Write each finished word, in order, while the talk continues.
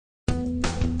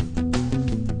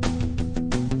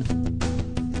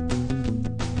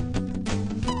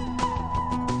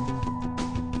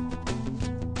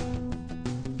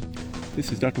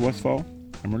This is Dr. Westfall.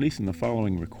 I'm releasing the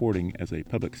following recording as a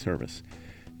public service.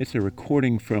 It's a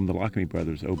recording from the Lockamy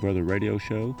Brothers' Oh Brother radio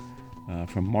show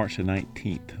from March the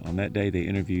 19th. On that day, they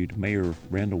interviewed Mayor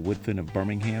Randall Woodfin of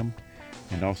Birmingham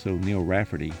and also Neil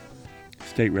Rafferty,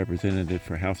 State Representative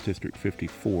for House District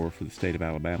 54 for the state of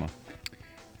Alabama.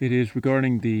 It is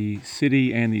regarding the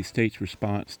city and the state's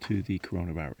response to the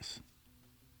coronavirus.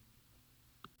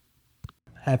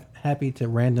 Happy to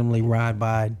randomly ride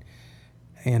by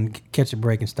and catch a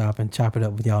break and stop and chop it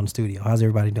up with y'all in the studio. How's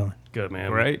everybody doing? Good,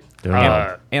 man. Right.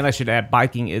 And I should add,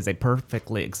 biking is a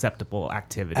perfectly acceptable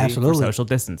activity Absolutely. for social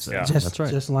distancing. Yeah. Just, that's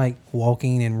right. Just like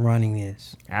walking and running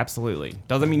is. Absolutely.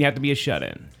 Doesn't mean you have to be a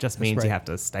shut-in. Just means right. you have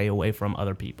to stay away from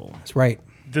other people. That's right.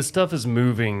 This stuff is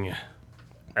moving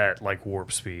at like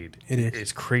warp speed. It is.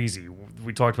 It's crazy.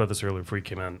 We talked about this earlier before you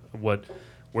came in. Where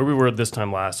we were this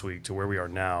time last week to where we are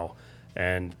now.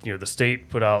 And, you know, the state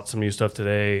put out some new stuff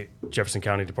today. Jefferson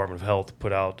County Department of Health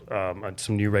put out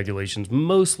some new regulations.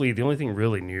 Mostly, the only thing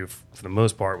really new for the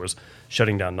most part was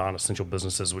shutting down non-essential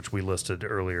businesses, which we listed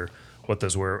earlier what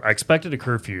those were. I expected a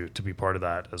curfew to be part of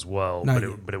that as well, but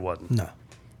it wasn't. No.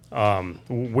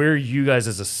 Where are you guys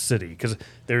as a city? Because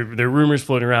there are rumors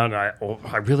floating around.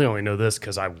 I really only know this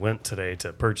because I went today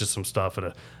to purchase some stuff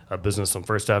at a business on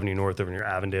First Avenue North over near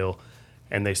Avondale.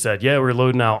 And they said, yeah, we're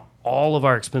loading out all of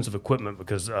our expensive equipment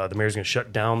because the mayor's going to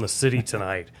shut down the city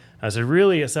tonight. I said,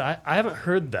 really? I said, I haven't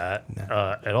heard that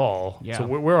at all. Yeah. So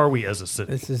where are we as a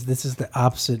city? This is the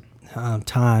opposite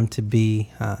time to be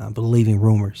believing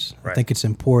rumors. Right. I think it's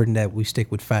important that we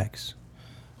stick with facts.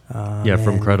 From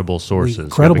and credible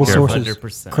sources. Credible Gotta be careful.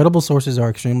 sources. 100%. Credible sources are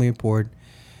extremely important.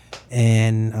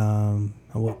 And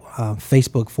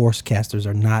Facebook forecasters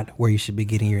are not where you should be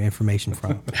getting your information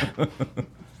from.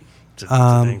 It's a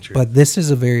dang truth. But this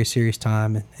is a very serious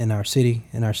time in our city,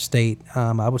 in our state.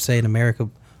 I would say in America,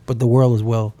 but the world as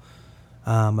well.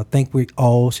 I think we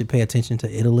all should pay attention to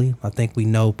Italy. I think we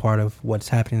know part of what's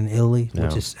happening in Italy,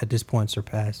 which is at this point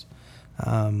surpassed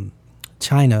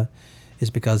China, is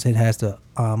because it has the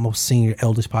most senior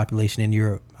eldest population in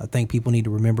Europe. I think people need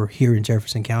to remember here in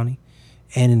Jefferson County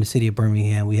and in the city of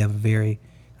Birmingham, we have a very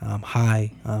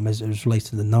high, as it relates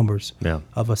to the numbers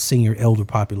of a senior elder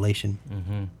population.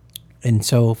 Mm-hmm. And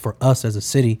so for us as a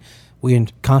city, we're in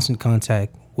constant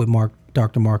contact with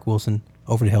Dr. Mark Wilson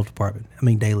over the health department. I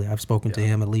mean, daily. I've spoken to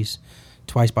him at least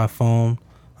twice by phone,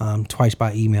 twice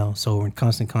by email. So we're in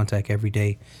constant contact every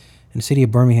day. And the city of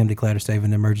Birmingham declared a state of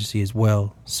an emergency as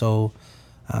well. So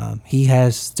he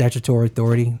has statutory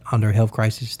authority under a health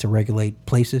crisis to regulate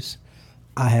places.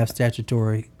 I have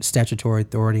statutory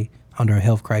authority under a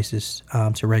health crisis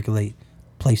to regulate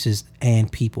places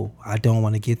and people. I don't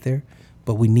want to get there,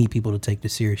 but we need people to take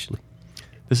this seriously.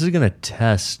 This is going to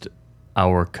test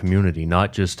our community,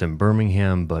 not just in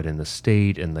Birmingham, but in the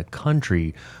state and the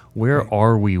country. Where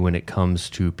are we when it comes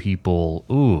to people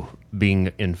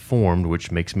being informed,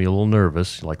 which makes me a little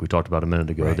nervous, like we talked about a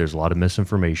minute ago. There's a lot of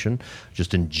misinformation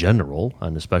just in general,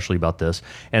 and especially about this.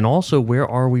 And also, where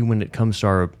are we when it comes to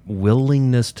our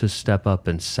willingness to step up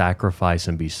and sacrifice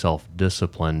and be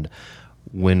self-disciplined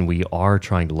when we are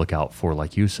trying to look out for,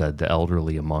 like you said, the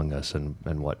elderly among us and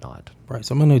whatnot? Right.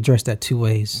 So I'm going to address that two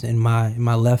ways. In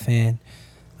my left hand,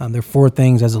 there are four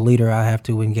things as a leader I have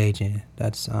to engage in.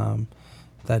 That's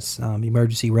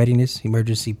emergency readiness,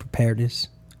 emergency preparedness.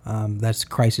 That's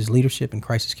crisis leadership and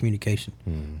crisis communication.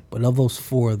 But of those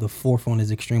four, the fourth one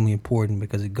is extremely important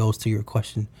because it goes to your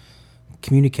question.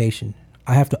 Communication.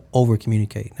 I have to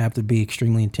over-communicate. I have to be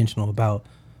extremely intentional about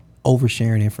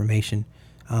oversharing information,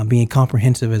 being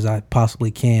comprehensive as I possibly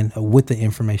can with the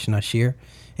information I share,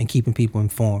 and keeping people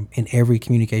informed in every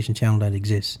communication channel that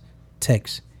exists.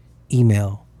 Text,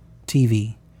 email,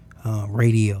 TV,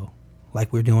 radio,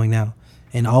 like we're doing now,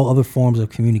 and all other forms of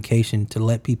communication to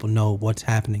let people know what's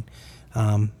happening,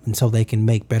 and so they can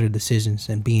make better decisions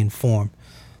and be informed.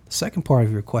 The second part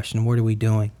of your question, what are we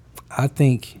doing? I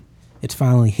think it's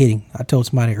finally hitting. I told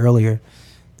somebody earlier,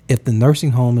 if the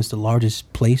nursing home is the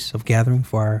largest place of gathering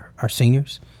for our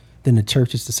seniors, then the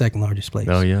church is the second largest place.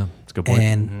 Oh, yeah. That's a good point.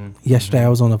 And yesterday I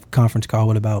was on a conference call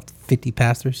with about 50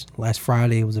 pastors. Last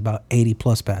Friday it was about 80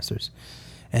 plus pastors.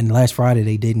 And last Friday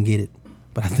they didn't get it.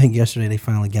 But I think yesterday they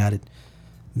finally got it.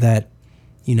 That,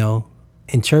 you know,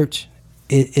 in church,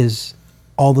 it is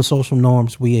all the social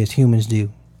norms we as humans do.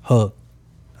 Hug,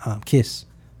 kiss,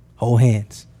 hold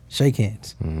hands, shake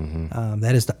hands.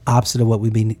 That is the opposite of what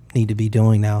we need to be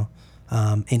doing now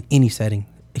in any setting,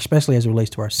 especially as it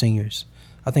relates to our seniors.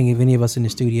 I think if any of us in the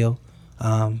studio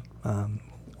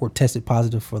were tested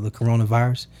positive for the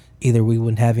coronavirus, either we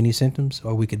wouldn't have any symptoms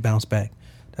or we could bounce back.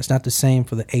 That's not the same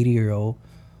for the 80-year-old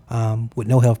with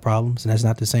no health problems, and that's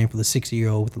not the same for the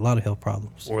 60-year-old with a lot of health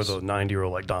problems. Or the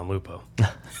 90-year-old like Don Lupo.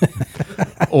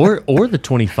 or the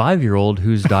 25-year-old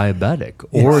who's diabetic,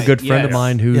 or a good friend of Yes.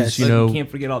 mine who's Yes. you But know you can't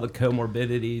forget all the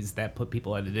comorbidities that put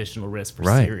people at additional risk for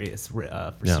Right. serious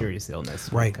illness,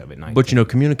 with Right. COVID-19. But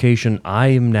communication. I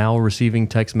am now receiving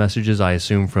text messages. I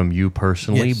assume from you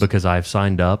personally Yes. because I've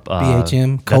signed up.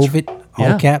 BHM, that's- COVID, all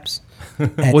yeah. caps,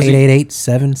 at Was it-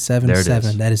 888-777. There it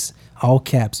is. That is all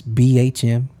caps,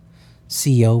 BHM,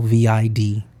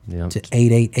 COVID Yep. to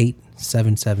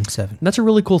 888-777. That's a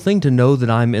really cool thing to know that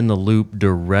I'm in the loop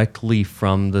directly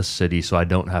from the city, so I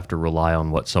don't have to rely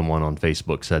on what someone on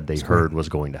Facebook said they heard was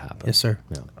going to happen. Yes, sir.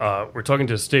 We're talking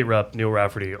to State Rep Neil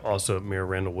Rafferty. Also, Mayor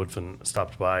Randall Woodfin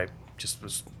stopped by. Just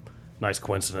was nice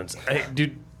coincidence. Hey,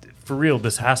 dude, for real,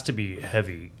 this has to be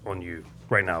heavy on you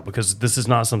right now because this is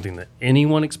not something that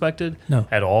anyone expected No.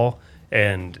 at all.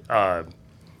 And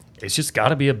it's just got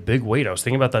to be a big weight. I was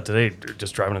thinking about that today,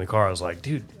 just driving in the car. I was like,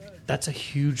 dude, that's a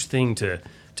huge thing to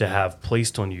have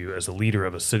placed on you as a leader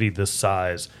of a city this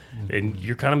size. And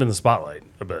you're kind of in the spotlight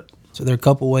a bit. So there are a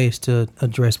couple ways to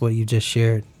address what you just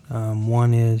shared.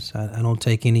 One is I don't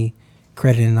take any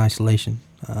credit in isolation.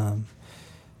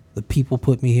 The people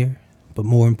put me here, but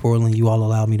more importantly, you all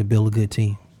allowed me to build a good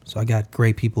team. So I got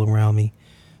great people around me,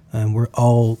 and we're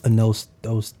all in those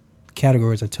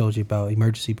categories I told you about: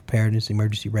 emergency preparedness,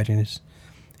 emergency readiness,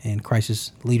 and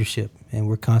crisis leadership. And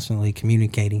we're constantly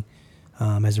communicating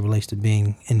as it relates to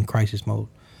being in crisis mode.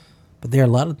 But there are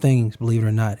a lot of things, believe it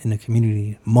or not, in the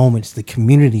community, moments the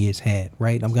community has had,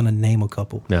 right? I'm going to name a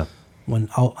couple. Yeah. When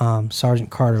Sergeant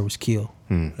Carter was killed,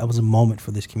 that was a moment for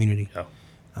this community. Yeah.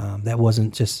 That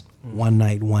wasn't just one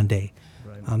night, one day.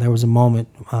 There was a moment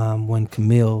when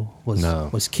Camille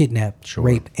was kidnapped, Sure.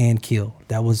 raped, and killed.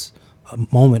 That was a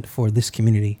moment for this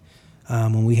community.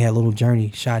 When we had little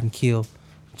Journey shot and killed,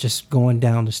 just going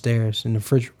down the stairs in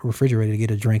the refrigerator to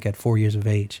get a drink at 4 years of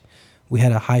age. We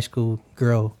had a high school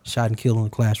girl shot and killed in the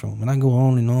classroom. And I go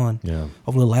on and on. Yeah.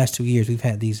 Over the last 2 years, we've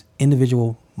had these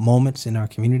individual moments in our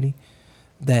community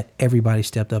that everybody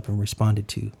stepped up and responded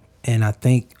to. And I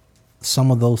think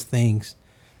some of those things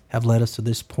have led us to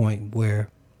this point where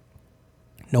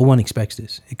no one expects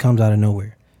this. It comes out of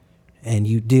nowhere. And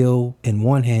you deal in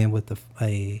one hand with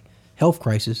a health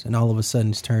crisis, and all of a sudden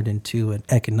it's turned into an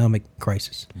economic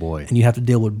crisis. Boy. And you have to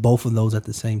deal with both of those at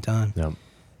the same time. Yeah.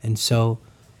 And so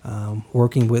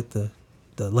working with the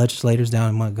legislators down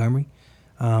in Montgomery,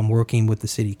 working with the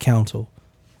city council,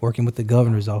 working with the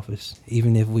governor's office,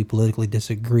 even if we politically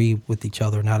disagree with each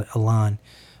other, not align,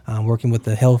 working with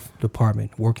the health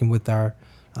department, working with our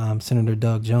Senator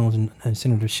Doug Jones and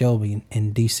Senator Shelby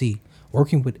in D.C.,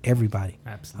 working with everybody.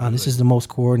 Absolutely. This is the most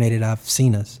coordinated I've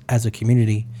seen us as a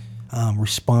community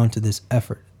respond to this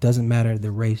effort. Doesn't matter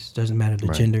the race, doesn't matter the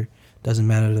Right. gender, doesn't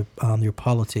matter your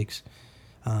politics.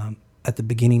 At the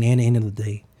beginning and the end of the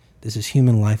day, this is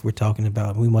human life we're talking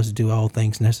about. We must do all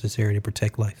things necessary to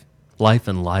protect life. Life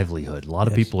and livelihood. A lot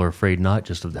of Yes. people are afraid not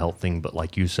just of the health thing, but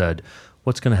like you said,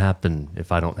 what's going to happen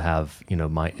if I don't have,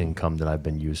 my income that I've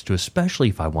been used to, especially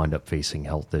if I wind up facing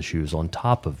health issues on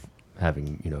top of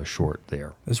having, a short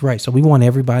there. That's right. So we want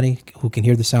everybody who can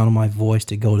hear the sound of my voice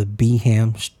to go to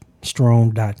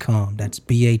bhamstrong.com. That's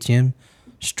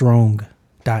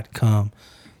bhmstrong.com.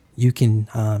 You can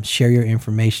share your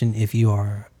information if you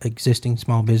are an existing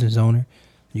small business owner.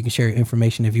 You can share your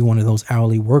information if you're one of those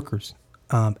hourly workers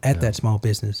at that small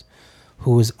business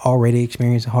who has already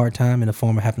experienced a hard time in the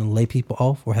form of having to lay people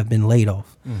off or have been laid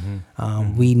off.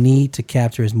 We need to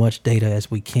capture as much data as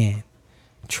we can.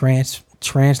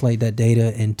 Translate that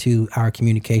data into our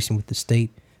communication with the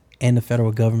state and the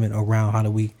federal government around how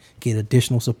do we get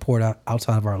additional support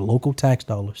outside of our local tax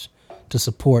dollars to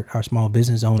support our small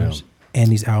business owners and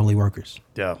these hourly workers.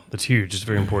 Yeah, that's huge. It's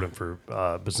very important for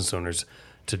business owners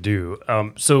to do.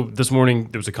 So this morning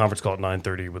there was a conference call at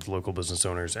 9:30 with local business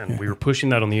owners, and we were pushing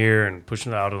that on the air and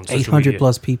pushing it out on social 800 media.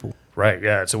 plus people. Right,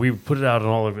 yeah. So we put it out on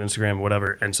all of Instagram,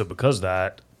 whatever. And so because of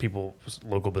that,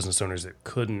 local business owners that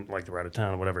couldn't, like they were out of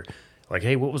town or whatever, like,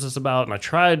 hey, what was this about? And I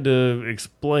tried to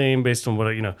explain based on what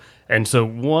And so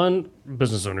one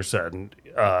business owner said, and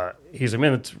he's like,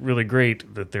 man, it's really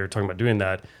great that they're talking about doing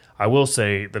that. I will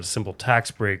say that a simple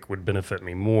tax break would benefit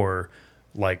me more,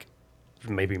 like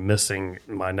maybe missing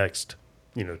my next,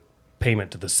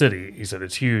 payment to the city. He said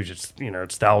it's huge. It's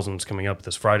it's thousands coming up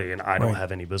this Friday, and I don't Right.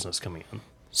 have any business coming in.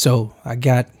 So I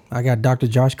got Dr.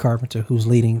 Josh Carpenter, who's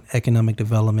leading economic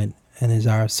development and is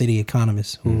our city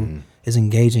economist, who is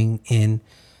engaging in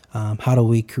how do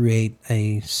we create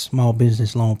a small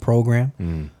business loan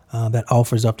program that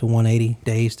offers up to 180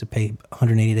 days to pay,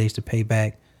 180 days to pay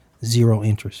back, zero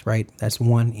interest, right? That's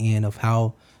one end of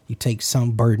how you take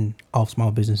some burden off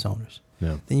small business owners.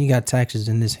 Yeah. Then you got taxes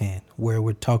in this hand, where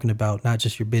we're talking about not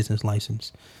just your business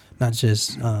license, not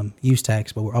just use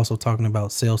tax, but we're also talking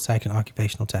about sales tax and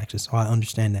occupational taxes. So I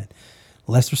understand that.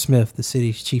 Lester Smith, the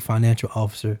city's chief financial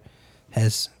officer,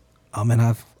 has, and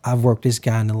I've worked this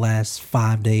guy in the last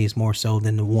 5 days more so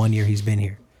than the 1 year he's been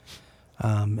here.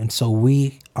 And so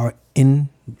we are in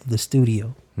the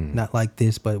studio, not like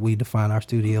this, but we define our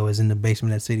studio as in the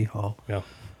basement at City Hall. Yeah.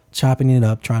 Chopping it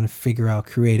up, trying to figure out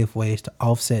creative ways to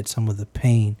offset some of the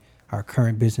pain our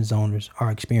current business owners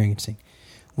are experiencing.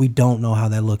 We don't know how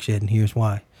that looks yet, and here's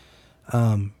why.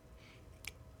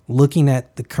 Looking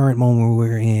at the current moment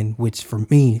we're in, which for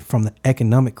me, from the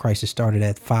economic crisis started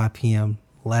at 5 p.m.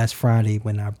 last Friday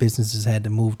when our businesses had to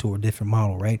move to a different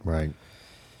model, right? Right.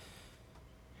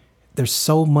 There's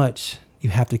so much you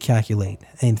have to calculate.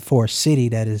 And for a city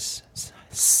that is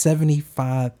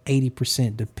 75,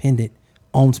 80% dependent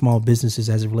on small businesses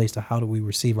as it relates to how do we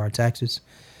receive our taxes,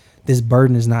 this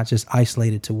burden is not just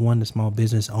isolated to one, the small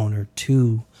business owner,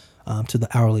 two, to the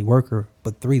hourly worker,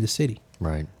 but three, the city.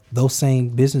 Right. Those same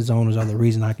business owners are the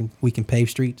reason we can pave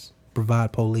streets,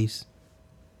 provide police,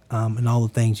 and all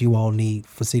the things you all need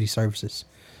for city services.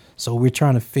 So we're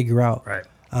trying to figure out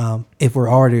if we're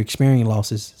already experiencing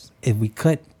losses, if we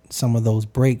cut some of those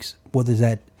breaks, what does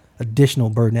that additional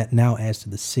burden that now adds to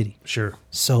the city? Sure.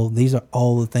 So these are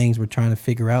all the things we're trying to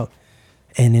figure out.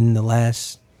 And in the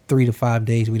last 3 to 5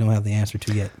 days, we don't have the answer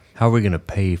to yet. How are we going to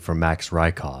pay for Max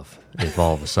Rykov if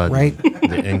all of a sudden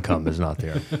the income is not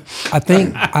there? I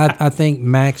think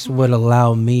Max would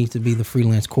allow me to be the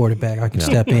freelance quarterback. I can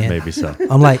step in. Maybe so.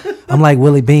 I'm like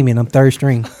Willie Beeman. I'm third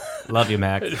string. Love you,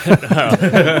 Max.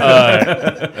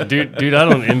 Dude, I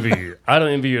don't envy you. I don't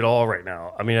envy you at all right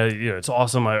now. I mean, it's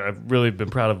awesome. I've really been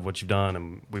proud of what you've done,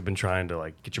 and we've been trying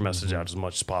to get your message out as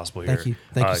much as possible here.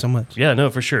 Thank you so much. Yeah, no,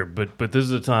 for sure. But this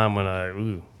is a time when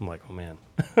I'm like, oh man,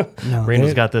 No,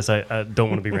 Randall's got this. I don't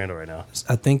want to be Randall right now.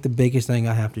 I think the biggest thing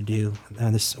I have to do,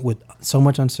 and this, with so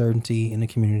much uncertainty in the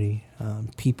community,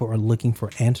 people are looking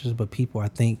for answers, but people, I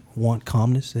think, want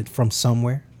calmness from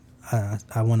somewhere.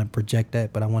 I want to project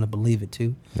that, but I want to believe it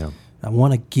too. Yeah. I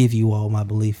want to give you all my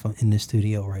belief in this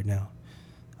studio right now.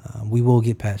 We will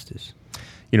get past this.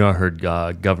 You know, I heard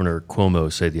Governor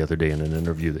Cuomo say the other day in an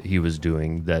interview that he was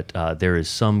doing that there is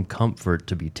some comfort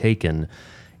to be taken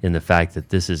in the fact that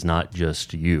this is not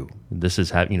just you. This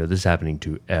is this is happening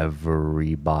to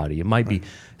everybody. It might be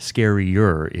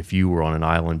scarier if you were on an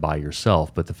island by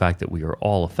yourself, but the fact that we are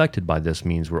all affected by this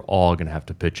means we're all going to have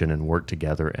to pitch in and work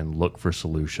together and look for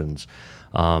solutions.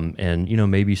 And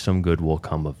maybe some good will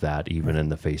come of that, even in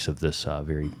the face of this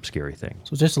very scary thing.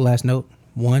 So just the last note.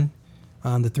 One,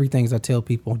 the 3 things I tell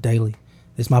people daily.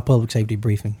 This is my public safety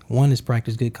briefing. 1 is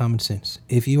practice good common sense.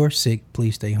 If you are sick,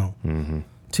 please stay home. Mm-hmm.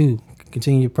 2,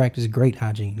 continue to practice great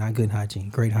hygiene, not good hygiene,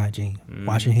 great hygiene.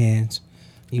 Wash your hands.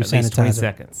 Use At least sanitizer. 20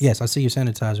 seconds. Yes, I see your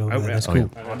sanitizer over there. That's cool.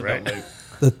 Right.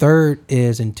 The 3rd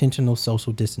is intentional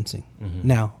social distancing. Mm-hmm.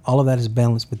 Now, all of that is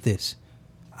balanced with this.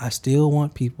 I still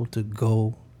want people to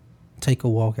go take a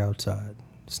walk outside.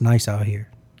 It's nice out here.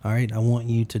 All right. I want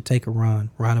you to take a run,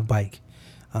 ride a bike,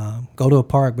 go to a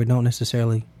park, but don't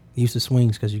necessarily use the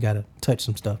swings because you got to touch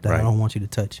some stuff that I don't want you to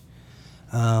touch.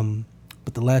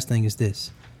 But the last thing is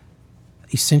this.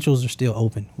 Essentials are still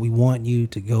open. We want you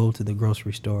to go to the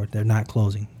grocery store. They're not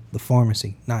closing. The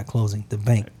pharmacy, not closing. The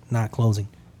bank, not closing.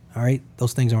 All right?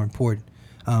 Those things are important.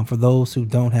 For those who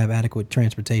don't have adequate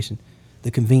transportation,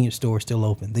 the convenience store is still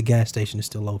open. The gas station is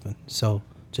still open. So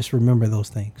just remember those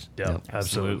things. Yeah,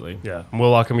 absolutely. Yeah.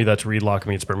 Will Lockamy, that's Reed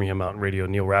Lockamy. It's Birmingham Mountain Radio.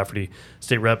 Neil Rafferty,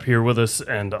 state rep, here with us,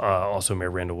 and also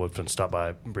Mayor Randall Woodfin stopped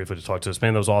by briefly to talk to us.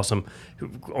 Man, that was awesome.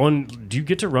 Do you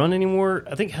get to run anymore?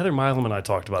 I think Heather Milam and I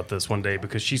talked about this one day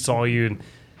because she saw you,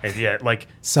 and yeah, like.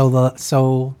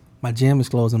 So my gym is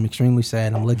closed. I'm extremely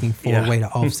sad. I'm looking for a way to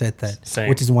offset that,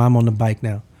 which is why I'm on the bike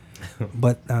now.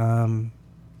 But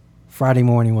Friday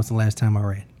morning was the last time I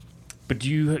ran. But do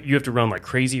you have to run like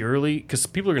crazy early? Because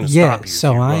people are going to stop you. Yeah,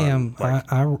 so I am. Like,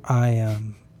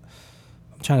 I'm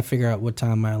trying to figure out what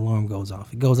time my alarm goes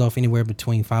off. It goes off anywhere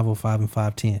between 5:05 and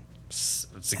 5:10. It's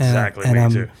exactly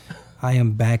and me too. I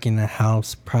am back in the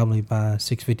house probably by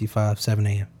 6:55, 7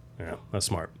 a.m. Yeah, that's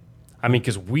smart. I mean,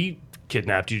 because we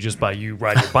kidnapped you just by you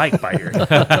riding your bike by here.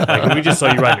 Like, we just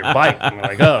saw you riding your bike, and we're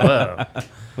like,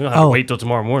 we don't have to wait till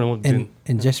tomorrow morning.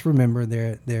 And just remember,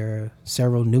 there are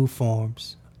several new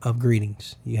forms of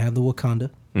greetings. You have the Wakanda.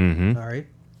 Mm-hmm. All right,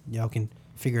 y'all can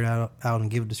figure it out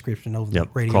and give a description over the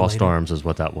radio. Crossed later. arms is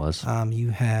what that was. You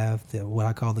have what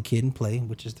I call the kid and play,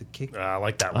 which is the kick. I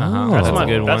like that one. Oh. That's a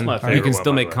good that's one. my favorite You can one,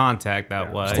 still by make the way. contact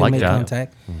that way. Still like make that.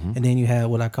 contact. And then you have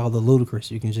what I call the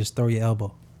ludicrous. You can just throw your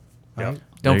elbow. right? There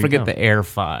Don't you forget go. the Air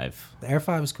 5. The Air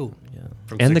 5 is cool.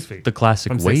 From And 6 feet. the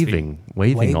classic From 6 feet. waving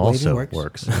Waving also works.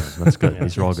 works. Yeah, that's good.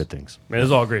 These are all good things. Man, this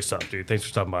is all great stuff, dude. Thanks for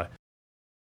stopping by.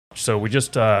 So we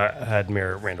just had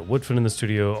Mayor Randall Woodfin in the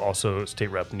studio, also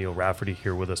State Rep Neil Rafferty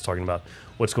here with us talking about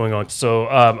what's going on. So,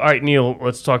 all right, Neil,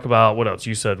 let's talk about what else.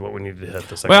 You said what we needed to hit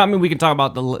the second. Well, I mean, we can talk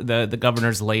about the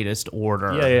governor's latest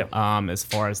order. Yeah. As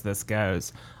far as this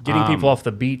goes, Getting people off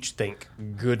the beach, thank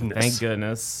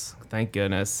goodness. Thank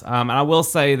goodness. And I will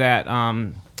say that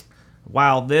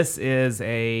while this is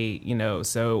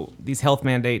so these health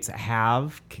mandates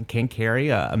can carry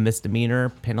a misdemeanor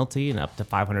penalty and up to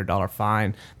 $500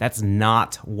 fine. That's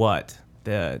not what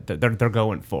they're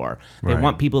going for. They Right.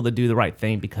 want people to do the right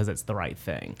thing because it's the right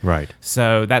thing. Right.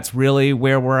 So that's really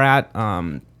where we're at.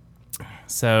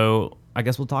 So I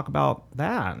guess we'll talk about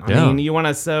that. I Yeah. mean, you want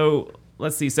to, so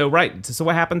let's see. So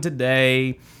what happened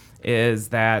today is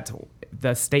that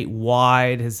the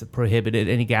statewide has prohibited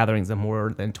any gatherings of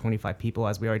more than 25 people,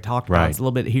 as we already talked about. Right. It's a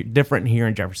little bit different here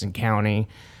in Jefferson County.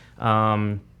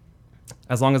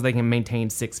 As long as they can maintain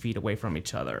 6 feet away from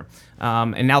each other.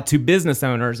 And now to business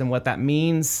owners and what that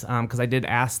means, because I did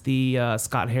ask the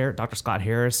Dr. Scott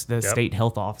Harris, the state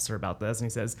health officer, about this, and he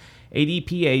says,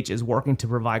 ADPH is working to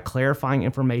provide clarifying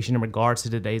information in regards to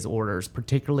today's orders,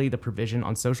 particularly the provision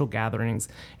on social gatherings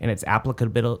and its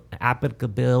applicability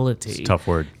It's a tough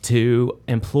word. to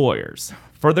employers.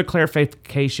 Further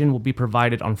clarification will be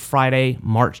provided on Friday,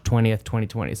 March 20th,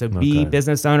 2020. So be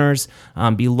business owners,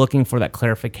 be looking for that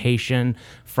clarification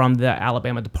from the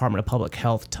Alabama Department of Public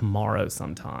Health tomorrow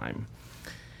sometime.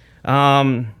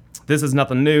 This is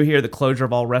nothing new here, the closure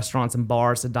of all restaurants and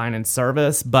bars to dine-in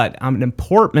service, but an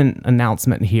important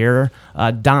announcement here,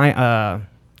 takeout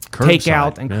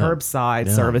and curbside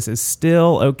service is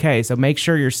still okay. So make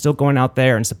sure you're still going out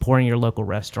there and supporting your local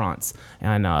restaurants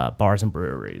and bars and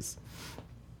breweries.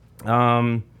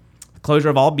 Closure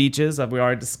of all beaches, we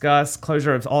already discussed.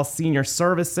 Closure of all senior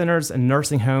service centers and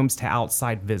nursing homes to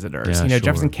outside visitors. Yeah,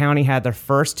 Jefferson County had their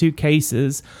first 2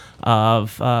 cases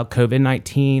of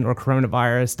COVID-19 or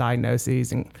coronavirus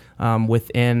diagnoses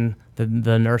within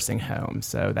the nursing home.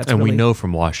 So that's And really, we know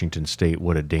from Washington State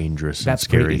what a dangerous and that's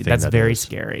scary pretty, thing that's that very is.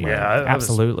 scary. Yeah, I was-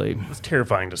 absolutely. It was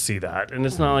terrifying to see that. And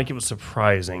it's not like it was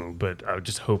surprising, but I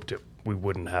just hoped we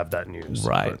wouldn't have that news.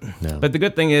 Right. But But the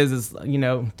good thing is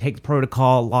take the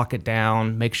protocol, lock it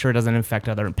down, make sure it doesn't infect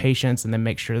other patients, and then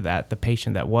make sure that the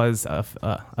patient that was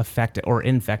affected or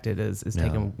infected is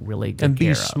taken really good And be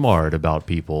care of. smart about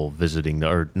people visiting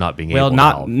or not being Well, able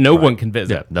not to. no one can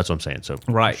visit. Yeah, that's what I'm saying. So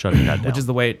Right. shutting that down. Which is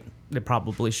the way it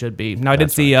probably should be. Now, I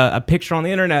did see a picture on the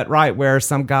internet, right, where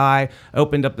some guy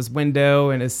opened up his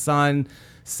window and his son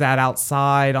sat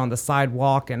outside on the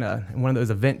sidewalk in one of those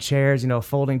event chairs, a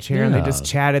folding chair, and they just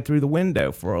chatted through the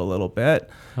window for a little bit.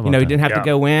 He that? didn't have Yeah. to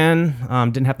go in,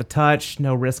 didn't have to touch,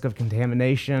 no risk of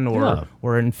contamination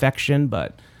or infection,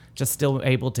 but just still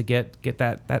able to get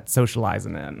that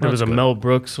socializing in. there was a Mel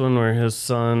Brooks one where his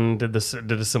son did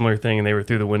a similar thing, and they were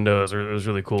through the windows. It was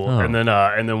really cool. And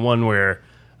then one where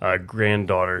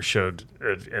granddaughter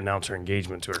announced her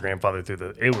engagement to her grandfather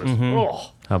through it was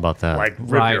How about that? like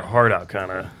rip Right. your heart out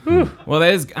kind of. Well,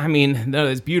 that is,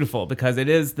 it's beautiful because it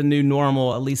is the new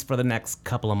normal, at least for the next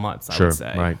couple of months, I sure. would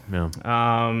say. Right.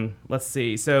 Yeah. Let's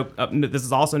see. So this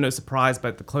is also no surprise,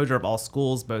 but the closure of all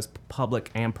schools, both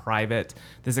public and private.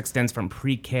 This extends from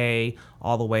pre-K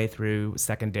all the way through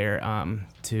secondary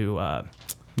to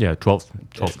Yeah.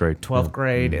 12th grade. 12th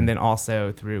grade, and then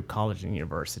also through college and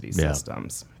university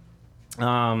systems.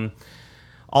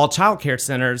 All child care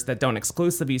centers that don't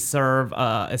exclusively serve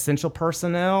essential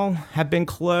personnel have been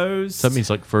closed. So that means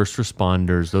like first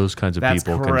responders, those kinds of That's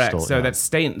people correct. can still. So yeah. that's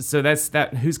state. So that's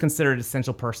that. Who's considered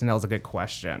essential personnel is a good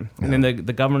question. And then the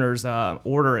governor's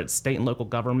order at state and local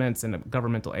governments and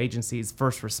governmental agencies,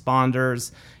 first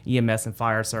responders, EMS and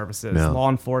fire services, law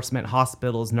enforcement,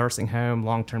 hospitals, nursing home,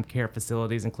 long-term care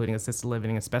facilities, including assisted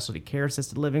living and specialty care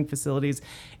assisted living facilities,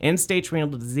 end-stage renal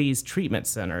disease treatment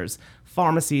centers,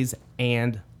 pharmacies,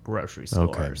 and grocery stores.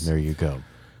 Okay. There you go.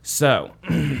 So,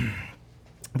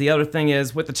 the other thing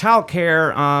is with the child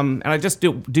care, and I just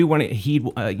do want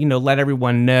to let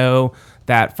everyone know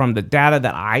that from the data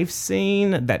that I've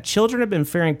seen, that children have been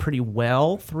faring pretty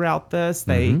well throughout this.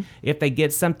 If they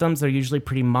get symptoms, they're usually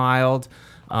pretty mild.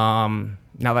 Now,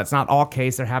 that's not all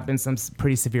case. There have been some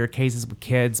pretty severe cases with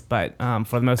kids, but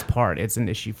for the most part, it's an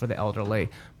issue for the elderly.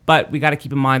 But we got to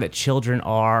keep in mind that children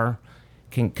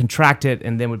can contract it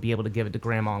and then would be able to give it to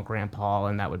grandma and grandpa,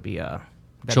 and that would be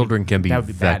Children can be that would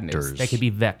be bad news. vectors. They could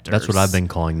be vectors. That's what I've been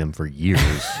calling them for years.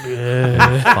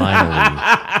 And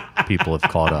finally, people have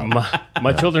caught up.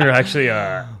 My children are actually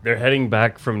they're heading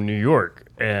back from New York,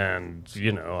 and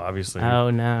obviously. Oh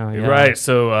no! Yeah. Right,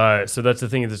 so that's the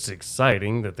thing that's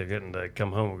exciting that they're getting to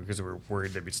come home because we're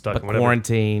worried they'd be stuck But in whatever.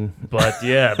 quarantine. But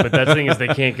but that thing is they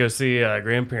can't go see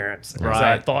grandparents. And so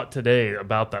I Right. thought today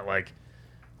about that, like,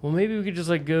 well, maybe we could just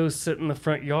like go sit in the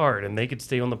front yard and they could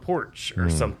stay on the porch or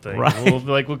something. Right. We'll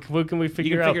be like, what can we You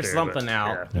figure can out figure there? something But,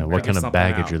 out. Yeah, what Figure kind of something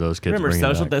baggage out. are those kids Remember, bringing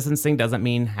social back? distancing doesn't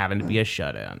mean having to be a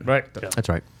shut-in. Right. Yeah. That's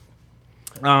right.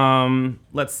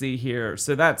 Let's see here.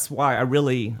 So that's why I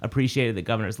really appreciated the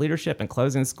governor's leadership in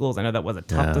closing schools. I know that was a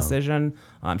tough Yeah. decision.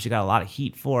 She got a lot of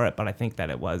heat for it, but I think that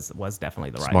it was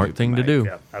definitely the right Smart move thing to make. do.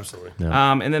 Yeah, absolutely.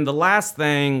 Yeah. And then the last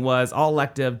thing was all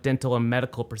elective dental and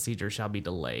medical procedures shall be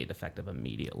delayed effective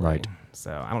immediately. Right.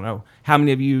 So I don't know how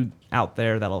many of you out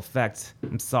there that'll affect.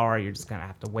 I'm sorry, you're just gonna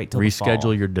have to wait till the fall.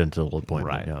 Reschedule your dental appointment.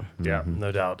 Right. Yeah. Yeah,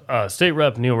 no doubt. State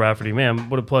Rep Neil Rafferty, man,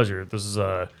 what a pleasure. This is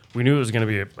we knew it was going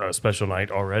to be a special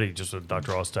night already, just with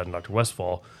Dr. Allsted and Dr.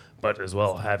 Westfall, but as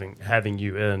well having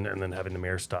you in and then having the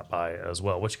mayor stop by as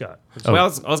well. What you got? Well,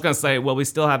 I was going to say, well, we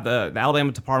still have the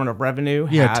Alabama Department of Revenue.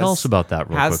 Yeah, tell us about that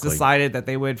real has quickly. decided that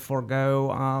they would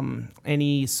forego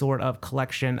any sort of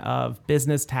collection of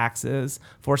business taxes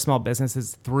for small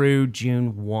businesses through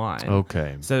June 1.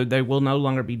 Okay. So they will no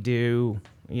longer be due,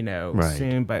 Right.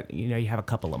 soon, but, you have a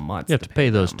couple of months. You have to pay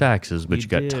those them. taxes, but you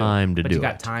got do, time to but do you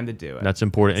got it. time to do it. That's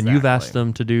important. And you've asked Exactly.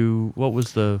 them to do what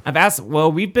was the I've asked.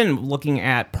 Well, we've been looking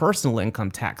at personal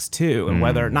income tax too, and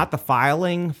whether not the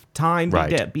filing time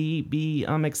Right. be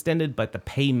extended, but the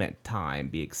payment time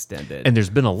be extended. and there's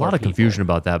been a lot for of confusion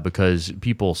people. about that because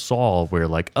people saw where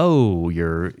like, oh,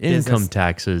 your income Business-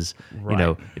 taxes,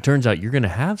 Right. it turns out you're going to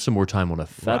have some more time on a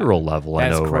federal level, I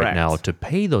That's know right correct. now, to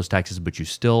pay those taxes, but you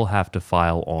still have to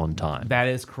file on time. That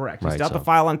is correct. You Right, still have so- to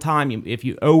file on time. If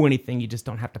you owe anything, you just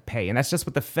don't have to pay, and that's just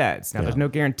with the feds. Now, there's no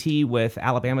guarantee with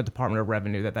Alabama Department of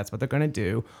Revenue that that's what they're going to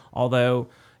do. Although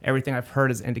everything I've heard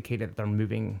has indicated that they're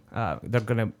moving. They're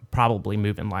going to probably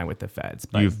move in line with the feds.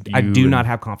 But I you do and- not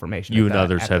have confirmation. You of and that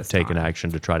others at have this taken time.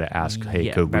 action to try to ask, hey,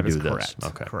 Yeah, could we that is do this? correct.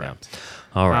 Okay. Correct. Yeah.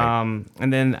 All right.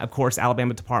 And then, of course,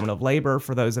 Alabama Department of Labor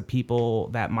for those of people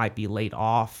that might be laid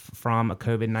off from a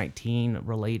COVID-19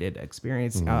 related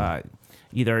experience.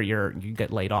 Either you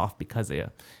get laid off because the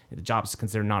job's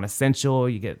considered non-essential,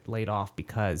 you get laid off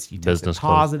because you tested Business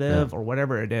closed, positive, yeah. or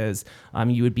whatever it is.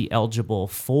 You would be eligible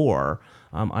for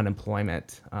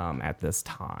unemployment at this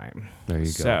time. There you go.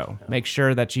 So make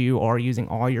sure that you are using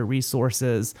all your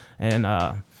resources and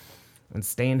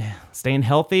staying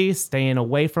healthy, staying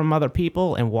away from other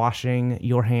people, and washing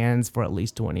your hands for at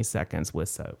least 20 seconds with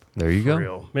soap. There you go.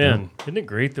 Real. Man, isn't it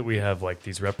great that we have like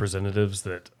these representatives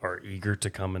that are eager to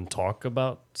come and talk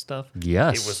about stuff?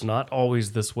 Yes. It was not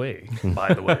always this way,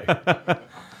 by the way.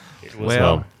 It was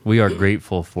Well, we are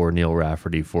grateful for Neil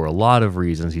Rafferty for a lot of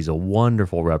reasons. He's a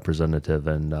wonderful representative,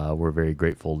 and we're very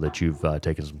grateful that you've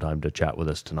taken some time to chat with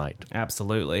us tonight.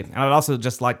 Absolutely. And I'd also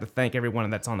just like to thank everyone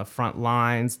that's on the front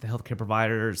lines, the healthcare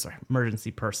providers, emergency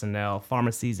personnel,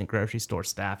 pharmacies and grocery store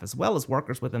staff, as well as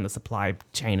workers within the supply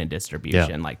chain and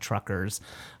distribution, like truckers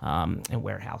and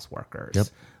warehouse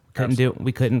workers. Yep.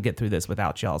 We couldn't get through this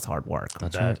without y'all's hard work.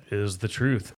 That is the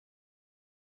truth.